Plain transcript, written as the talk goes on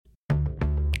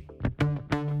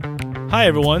Hi,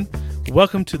 everyone.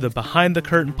 Welcome to the Behind the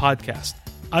Curtain podcast.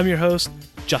 I'm your host,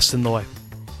 Justin Loy.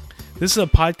 This is a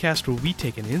podcast where we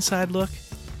take an inside look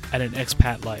at an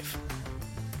expat life.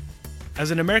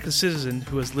 As an American citizen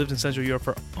who has lived in Central Europe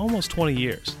for almost 20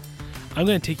 years, I'm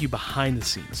going to take you behind the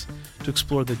scenes to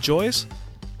explore the joys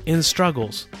and the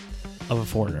struggles of a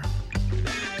foreigner.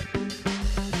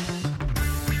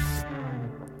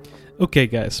 Okay,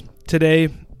 guys, today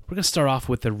we're going to start off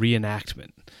with a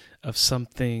reenactment of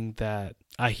something that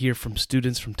I hear from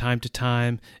students from time to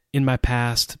time. In my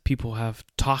past, people have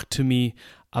talked to me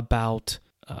about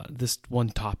this one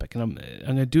topic, and I'm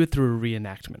going to do it through a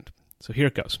reenactment. So here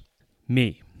it goes.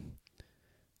 Me.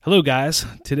 Hello, guys.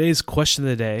 Today's question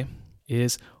of the day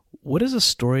is, what is a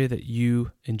story that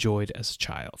you enjoyed as a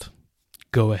child?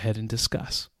 Go ahead and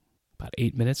discuss. About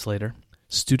 8 minutes later,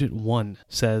 Student 1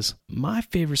 says, my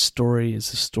favorite story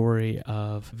is the story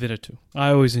of Vinatu.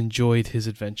 I always enjoyed his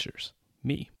adventures.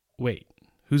 Me. Wait,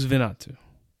 who's Vinatu?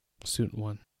 Student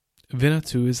 1.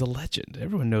 Vinatu is a legend.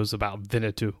 Everyone knows about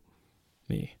Vinatu.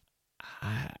 Me.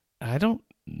 I don't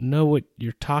know what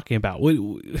you're talking about.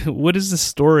 What is this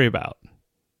story about?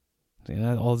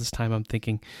 And all this time I'm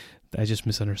thinking I just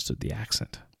misunderstood the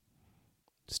accent.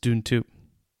 Student 2.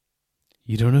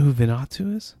 You don't know who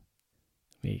Vinatu is?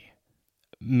 Me.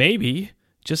 Maybe.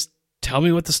 Just tell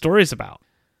me what the story is about.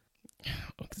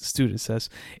 The student says,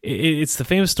 it's the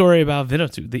famous story about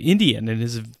Vinatu, the Indian, and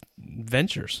his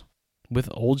adventures with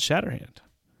Old Shatterhand.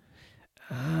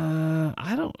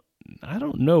 I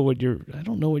don't know what you're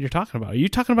talking about. Are you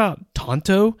talking about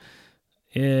Tonto,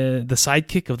 the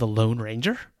sidekick of the Lone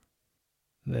Ranger?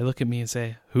 They look at me and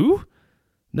say, who?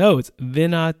 No, it's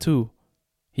Vinatu.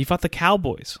 He fought the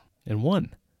cowboys and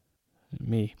won.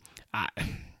 Me.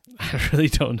 I really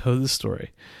don't know the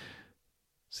story.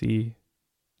 See,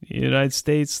 in the United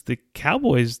States, the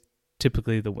Cowboys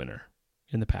typically the winner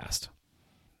in the past.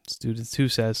 Student 2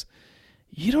 says,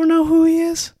 you don't know who he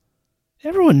is?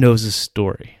 Everyone knows his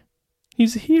story.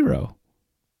 He's a hero.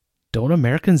 Don't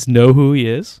Americans know who he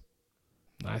is?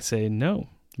 I say, no.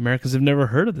 Americans have never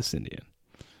heard of this Indian.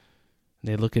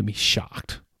 And they look at me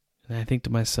shocked. And I think to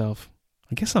myself,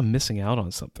 I guess I'm missing out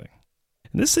on something.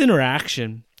 And this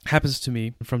interaction happens to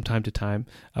me from time to time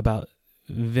about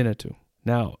Vinatu.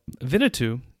 Now,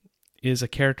 Vinatu is a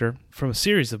character from a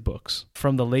series of books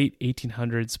from the late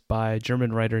 1800s by a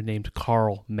German writer named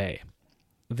Karl May.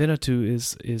 Vinatu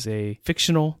is a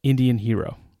fictional Indian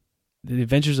hero. The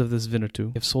adventures of this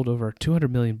Vinatu have sold over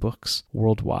 200 million books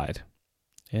worldwide.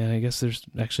 And I guess there's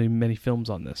actually many films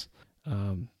on this.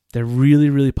 They're really,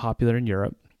 really popular in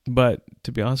Europe. But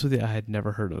to be honest with you, I had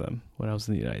never heard of them when I was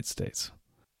in the United States.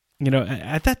 You know,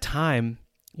 at that time,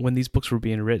 when these books were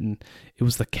being written, it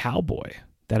was the cowboy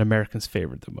that Americans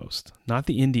favored the most, not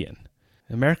the Indian.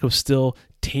 America was still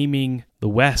taming the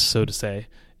West, so to say,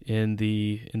 in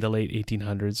the late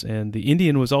 1800s, and the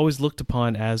Indian was always looked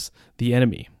upon as the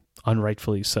enemy,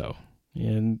 unrightfully so.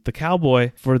 And the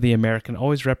cowboy, for the American,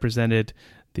 always represented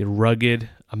the rugged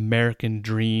American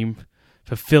dream,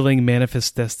 fulfilling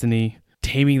manifest destiny,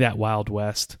 taming that Wild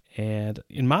West. And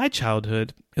in my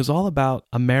childhood, it was all about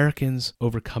Americans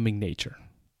overcoming nature.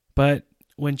 But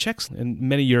when Czechs and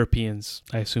many Europeans,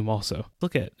 I assume also,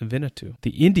 look at Vinatu,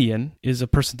 the Indian is a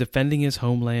person defending his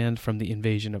homeland from the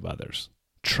invasion of others,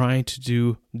 trying to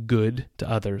do good to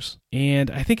others. And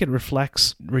I think it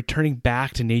reflects returning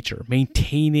back to nature,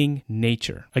 maintaining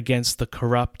nature against the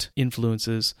corrupt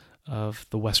influences of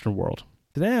the Western world.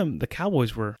 To them, the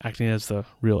cowboys were acting as the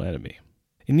real enemy.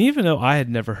 And even though I had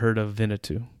never heard of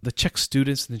Vinatu, the Czech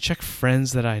students and the Czech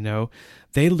friends that I know,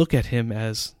 they look at him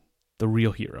as the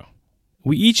real hero.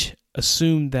 We each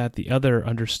assumed that the other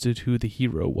understood who the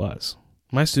hero was.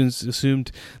 My students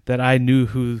assumed that I knew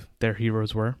who their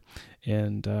heroes were.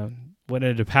 And what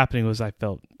ended up happening was I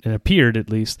felt, and appeared at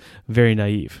least, very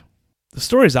naive. The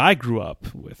stories I grew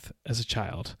up with as a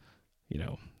child,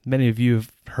 many of you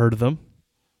have heard of them.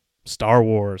 Star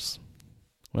Wars.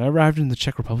 When I arrived in the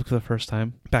Czech Republic for the first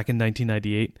time, back in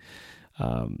 1998,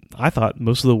 I thought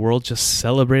most of the world just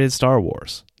celebrated Star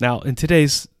Wars. Now, in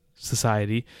today's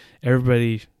society,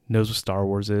 everybody knows what Star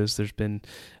Wars is. There's been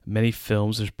many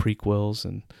films, there's prequels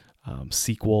and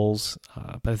sequels.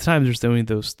 By the time, there's only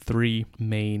those 3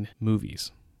 main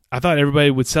movies. I thought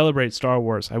everybody would celebrate Star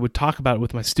Wars. I would talk about it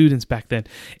with my students back then.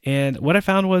 And what I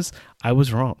found was I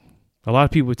was wrong. A lot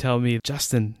of people would tell me,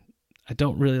 Justin, I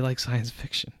don't really like science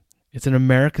fiction. It's an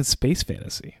American space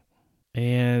fantasy.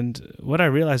 And what I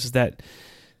realized is that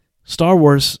Star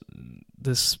Wars,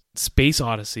 this space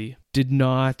odyssey, did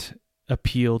not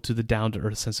appeal to the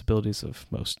down-to-earth sensibilities of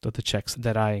most of the Czechs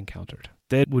that I encountered.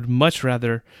 They would much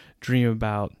rather dream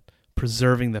about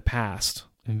preserving the past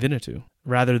Winnetou,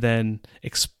 rather than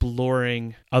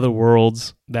exploring other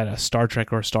worlds that a Star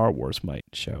Trek or a Star Wars might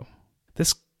show.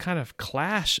 This kind of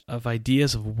clash of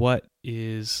ideas of what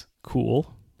is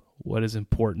cool, what is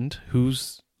important,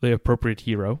 who's the appropriate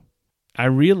hero. I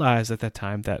realized at that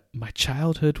time that my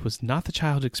childhood was not the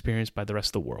childhood experienced by the rest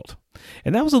of the world.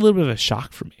 And that was a little bit of a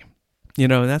shock for me.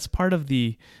 And that's part of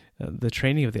the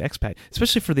training of the expat,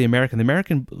 especially for the American. The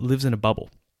American lives in a bubble,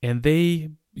 and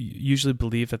they usually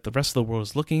believe that the rest of the world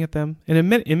is looking at them. And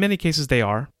in many cases they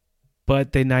are,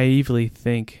 but they naively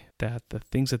think that the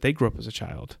things that they grew up as a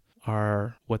child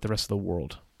are what the rest of the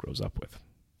world grows up with.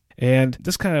 And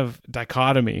this kind of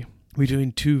dichotomy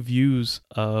between two views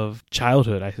of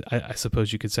childhood, I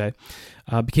suppose you could say,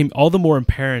 became all the more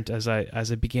apparent as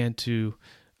I began to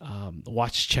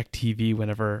watch Czech TV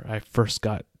whenever I first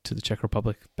got to the Czech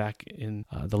Republic back in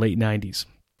the late 90s.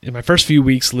 In my first few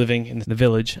weeks living in the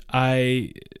village,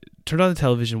 I turned on the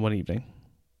television one evening,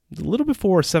 a little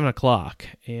before 7 o'clock,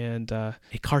 and a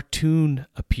cartoon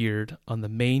appeared on the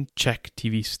main Czech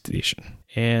TV station.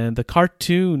 And the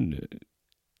cartoon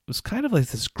was kind of like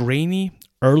this grainy,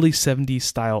 early 70s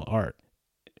style art.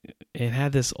 It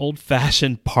had this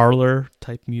old-fashioned parlor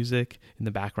type music in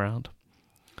the background.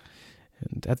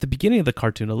 And at the beginning of the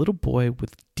cartoon, a little boy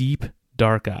with deep,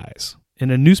 dark eyes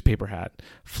in a newspaper hat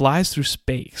flies through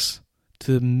space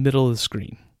to the middle of the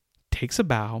screen, takes a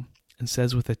bow, and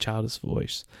says with a childish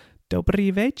voice,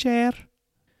 "Dobrý večer."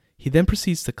 He then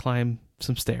proceeds to climb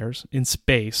some stairs in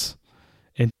space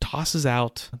and tosses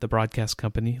out the broadcast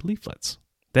company leaflets.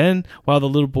 Then, while the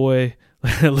little boy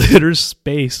litters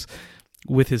space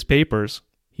with his papers,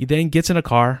 he then gets in a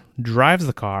car, drives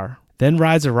the car, then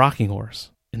rides a rocking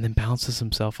horse, and then bounces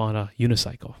himself on a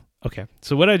unicycle. Okay,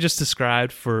 so what I just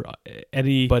described for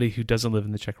anybody who doesn't live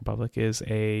in the Czech Republic is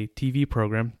a TV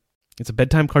program. It's a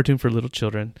bedtime cartoon for little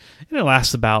children, and it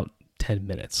lasts about 10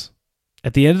 minutes.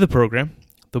 At the end of the program,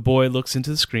 the boy looks into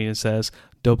the screen and says,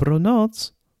 "Dobro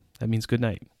noc." That means good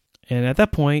night. And at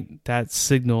that point, that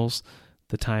signals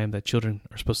the time that children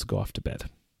are supposed to go off to bed.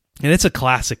 And it's a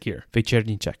classic here.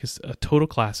 Večerní Czech is a total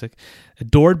classic,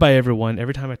 adored by everyone.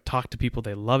 Every time I talk to people,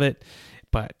 they love it.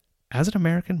 But as an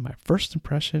American, my first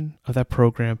impression of that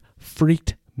program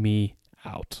freaked me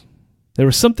out. There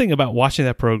was something about watching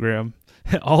that program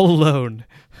all alone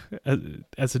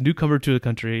as a newcomer to the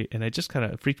country, and it just kind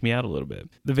of freaked me out a little bit.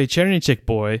 The Večerní Czech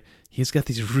boy, he's got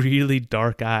these really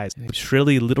dark eyes and a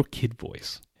shrilly little kid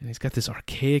voice. And he's got this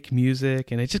archaic music,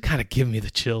 and it just kind of gave me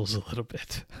the chills a little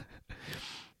bit.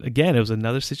 Again, it was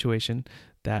another situation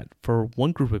that for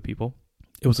one group of people,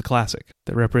 it was a classic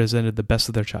that represented the best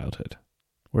of their childhood.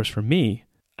 Whereas for me,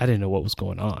 I didn't know what was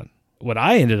going on. What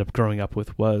I ended up growing up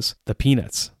with was the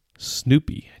Peanuts,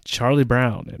 Snoopy, Charlie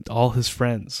Brown, and all his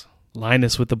friends,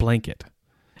 Linus with the blanket.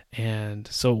 And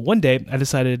so one day, I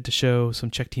decided to show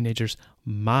some Czech teenagers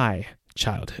my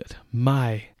childhood,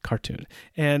 my cartoon.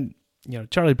 And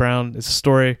Charlie Brown is a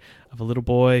story of a little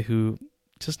boy who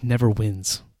just never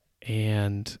wins.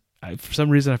 And for some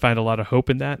reason, I find a lot of hope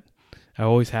in that. I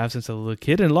always have since I was a little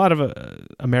kid, and a lot of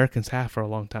Americans have for a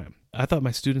long time. I thought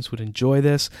my students would enjoy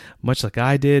this, much like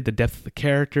I did, the depth of the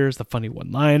characters, the funny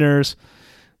one-liners,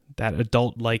 that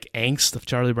adult-like angst of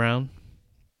Charlie Brown.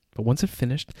 But once it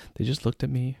finished, they just looked at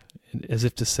me as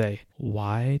if to say,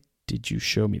 "Why did you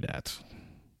show me that?"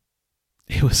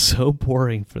 It was so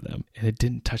boring for them, and it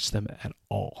didn't touch them at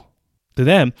all. To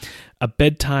them, a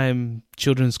bedtime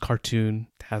children's cartoon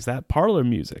has that parlor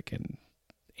music and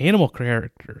animal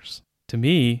characters. To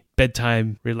me,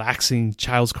 bedtime relaxing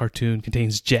child's cartoon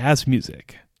contains jazz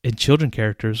music and children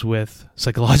characters with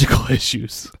psychological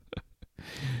issues.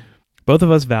 Both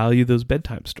of us value those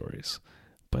bedtime stories,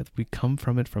 but we come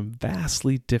from it from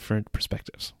vastly different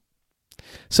perspectives.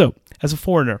 So, as a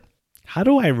foreigner, how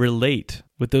do I relate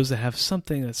with those that have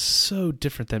something that's so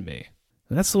different than me?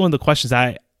 And that's one of the questions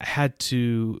I had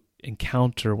to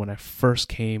encounter when I first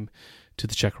came to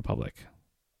the Czech Republic.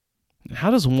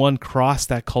 How does one cross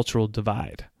that cultural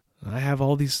divide? I have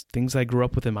all these things I grew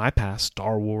up with in my past: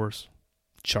 Star Wars,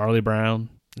 Charlie Brown,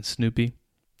 and Snoopy.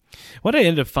 What I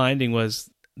ended up finding was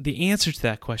the answer to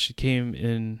that question came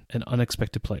in an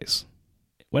unexpected place.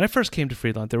 When I first came to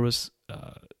Friedland, there was,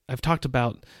 I've talked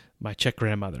about my Czech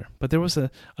grandmother, but there was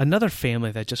another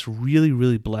family that just really,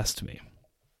 really blessed me.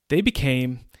 They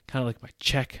became kind of like my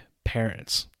Czech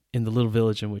parents in the little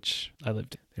village in which I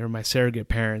lived. They were my surrogate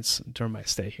parents during my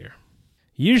stay here.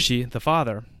 Jiří, the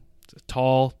father, was a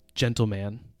tall, gentle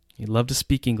man. He loved to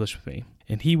speak English with me,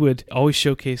 and he would always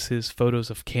showcase his photos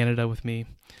of Canada with me,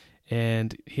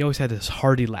 and he always had this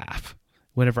hearty laugh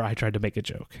whenever I tried to make a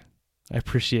joke. I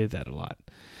appreciated that a lot.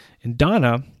 And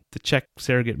Donna, the Czech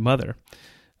surrogate mother,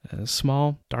 a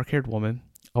small, dark-haired woman,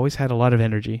 always had a lot of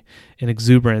energy and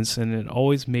exuberance, and it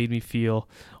always made me feel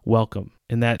welcome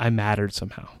and that I mattered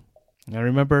somehow. And I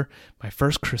remember my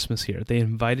first Christmas here. They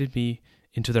invited me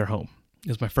into their home. It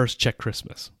was my first Czech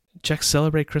Christmas. Czechs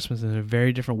celebrate Christmas in a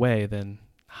very different way than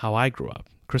how I grew up.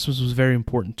 Christmas was very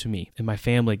important to me and my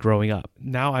family growing up.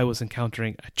 Now I was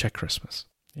encountering a Czech Christmas.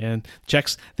 And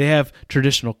Czechs, they have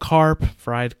traditional carp,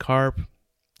 fried carp,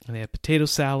 and they have potato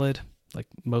salad, like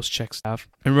most Czechs have.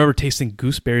 I remember tasting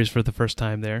gooseberries for the first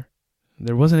time there.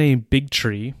 There wasn't any big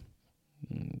tree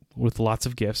with lots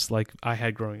of gifts like I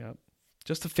had growing up.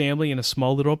 Just a family in a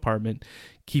small little apartment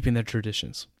keeping their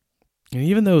traditions. And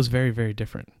even though it was very, very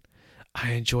different,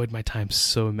 I enjoyed my time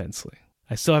so immensely.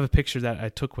 I still have a picture that I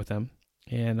took with them,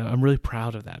 and I'm really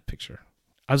proud of that picture.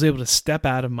 I was able to step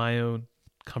out of my own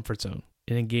comfort zone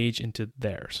and engage into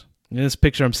theirs. In this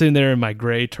picture, I'm sitting there in my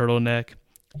gray turtleneck.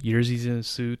 Jersey's in a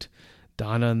suit.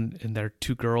 Donna and their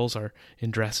two girls are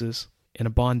in dresses, and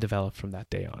a bond developed from that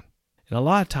day on. And a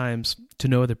lot of times, to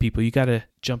know other people, you got to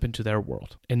jump into their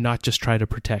world and not just try to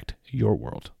protect your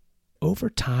world. Over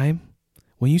time,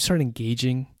 when you start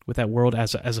engaging with that world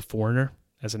as a foreigner,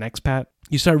 as an expat,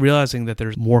 you start realizing that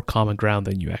there's more common ground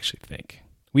than you actually think.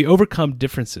 We overcome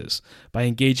differences by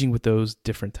engaging with those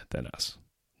different than us,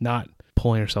 not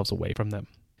pulling ourselves away from them.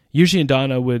 Usually, and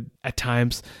Donna would, at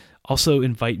times, also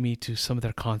invite me to some of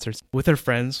their concerts with their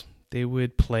friends. They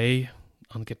would play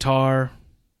on guitar,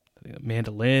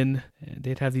 mandolin, and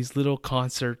they'd have these little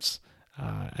concerts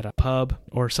at a pub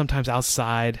or sometimes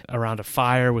outside around a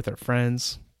fire with their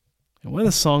friends. And one of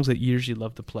the songs that Jerzy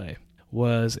loved to play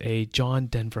was a John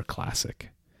Denver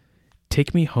classic,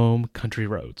 Take Me Home, Country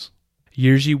Roads.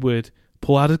 Jerzy would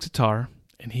pull out his guitar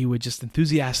and he would just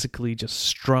enthusiastically just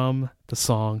strum the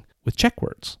song with Czech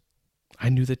words. I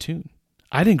knew the tune.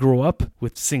 I didn't grow up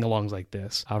with sing-alongs like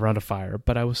this around a fire,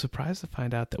 but I was surprised to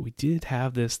find out that we did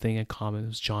have this thing in common. It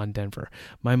was John Denver.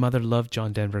 My mother loved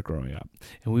John Denver growing up,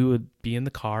 and we would be in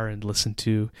the car and listen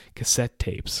to cassette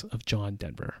tapes of John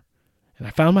Denver. And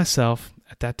I found myself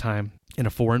at that time in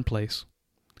a foreign place,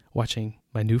 watching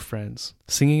my new friends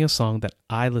singing a song that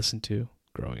I listened to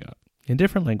growing up in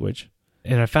different language,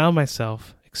 and I found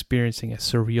myself experiencing a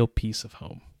surreal piece of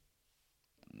home.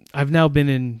 I've now been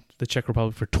in the Czech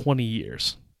Republic for 20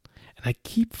 years, and I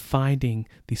keep finding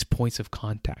these points of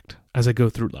contact as I go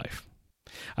through life.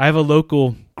 I have a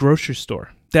local grocery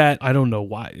store that I don't know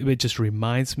why, it just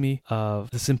reminds me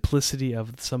of the simplicity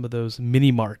of some of those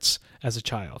mini marts as a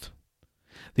child.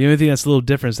 The only thing that's a little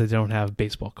different is they don't have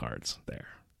baseball cards there.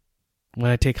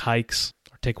 When I take hikes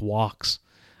or take walks,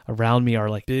 around me are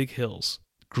like big hills,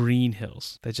 green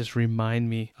hills that just remind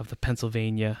me of the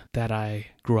Pennsylvania that I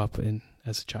grew up in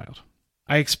as a child.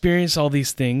 I experienced all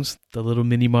these things, the little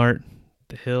mini mart,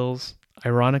 the hills,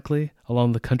 ironically,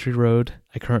 along the country road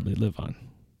I currently live on.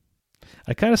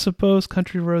 I kind of suppose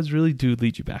country roads really do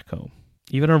lead you back home,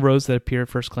 even on roads that appear at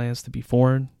first glance to be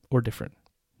foreign or different.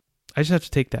 I just have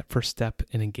to take that first step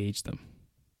and engage them.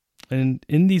 And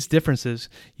in these differences,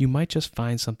 you might just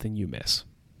find something you miss.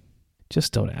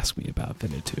 Just don't ask me about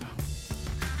Vanuatu.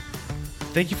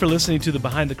 Thank you for listening to the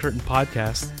Behind the Curtain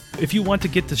podcast. If you want to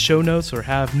get the show notes or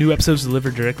have new episodes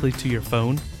delivered directly to your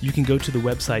phone, you can go to the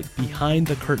website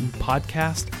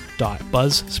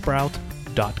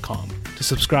behindthecurtainpodcast.buzzsprout.com to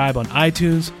subscribe on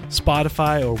iTunes,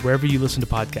 Spotify, or wherever you listen to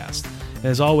podcasts. And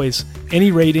as always,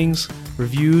 any ratings,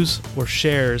 reviews, or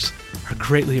shares are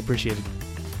greatly appreciated.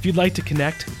 If you'd like to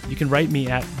connect, you can write me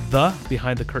at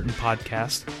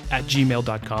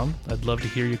thebehindthecurtainpodcast@gmail.com. I'd love to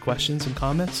hear your questions and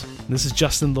comments. This is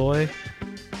Justin Loy.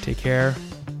 Take care,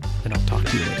 and I'll talk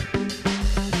to you later.